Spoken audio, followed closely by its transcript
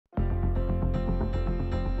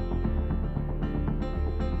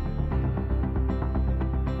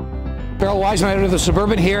Beryl Wiseman out of the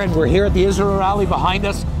Suburban here, and we're here at the Israel rally behind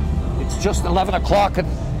us. It's just 11 o'clock and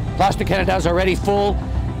Plastic Canada is already full.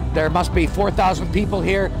 There must be 4,000 people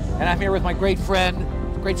here, and I'm here with my great friend,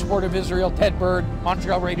 great supporter of Israel, Ted Bird,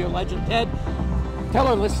 Montreal radio legend. Ted, tell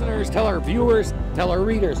our listeners, tell our viewers, tell our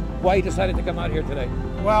readers why you decided to come out here today.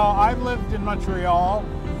 Well, I've lived in Montreal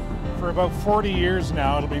for about 40 years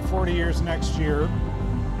now. It'll be 40 years next year.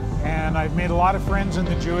 And I've made a lot of friends in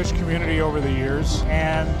the Jewish community over the years.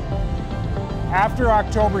 And after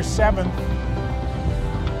October 7th,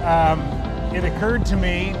 it occurred to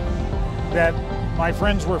me that my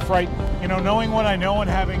friends were frightened. You know, knowing what I know and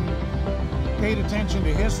having paid attention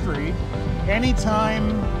to history,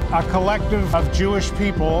 anytime a collective of Jewish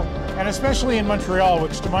people, and especially in Montreal,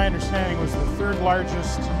 which to my understanding was the third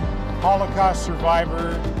largest Holocaust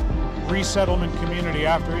survivor resettlement community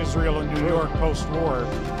after Israel and New York post-war.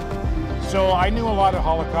 So I knew a lot of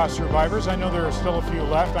Holocaust survivors. I know there are still a few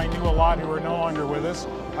left. I knew a lot who are no longer with us.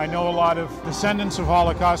 I know a lot of descendants of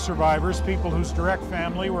Holocaust survivors, people whose direct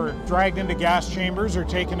family were dragged into gas chambers or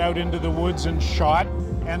taken out into the woods and shot.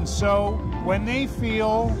 And so when they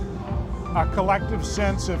feel a collective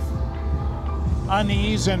sense of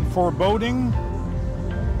unease and foreboding,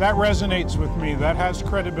 that resonates with me. That has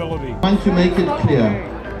credibility. I want to make it clear,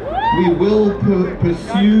 we will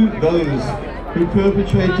pursue those who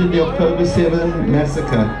perpetrated the October 7th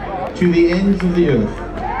massacre to the ends of the earth.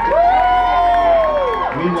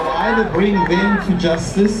 We will either bring them to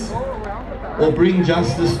justice or bring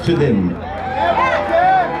justice to them.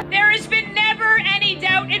 There has been never any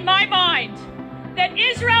doubt in my mind that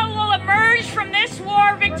Israel will emerge from this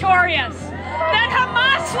war victorious, that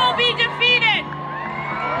Hamas will be defeated,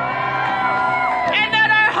 and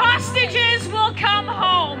that our hostages will come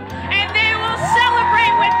home, and they will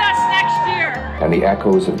celebrate with us next year. And the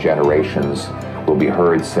echoes of generations will be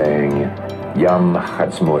heard saying, Yom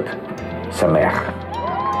Ha'atzmaut Sameach,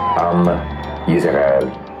 Am Yisrael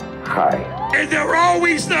Chai. And there were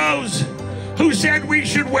always those who said we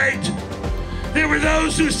should wait. There were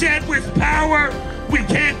those who said with power we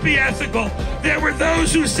can't be ethical. There were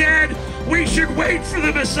those who said we should wait for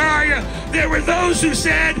the Messiah. There were those who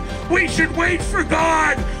said we should wait for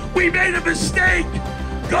God. We made a mistake.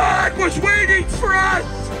 God was waiting for us.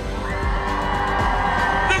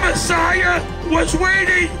 The Messiah was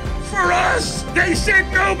waiting for us. They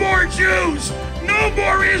said no more Jews, no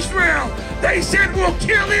more Israel. They said we'll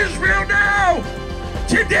kill Israel now.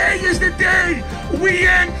 Today is the day we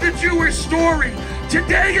end the Jewish story.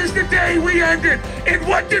 Today is the day we end it. And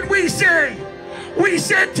what did we say? We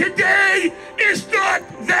said today is not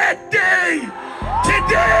that day.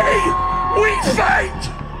 Today we fight.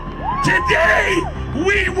 Today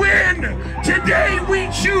we win. Today we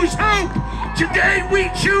choose hope. Today we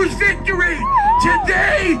choose victory.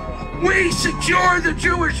 Today we secure the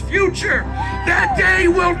Jewish future. That day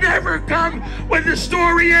will never come. When the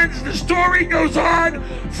story ends, the story goes on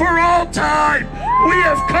for all time. We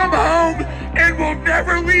have come home and will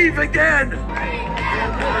never leave again.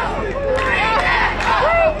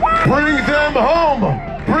 Bring them home!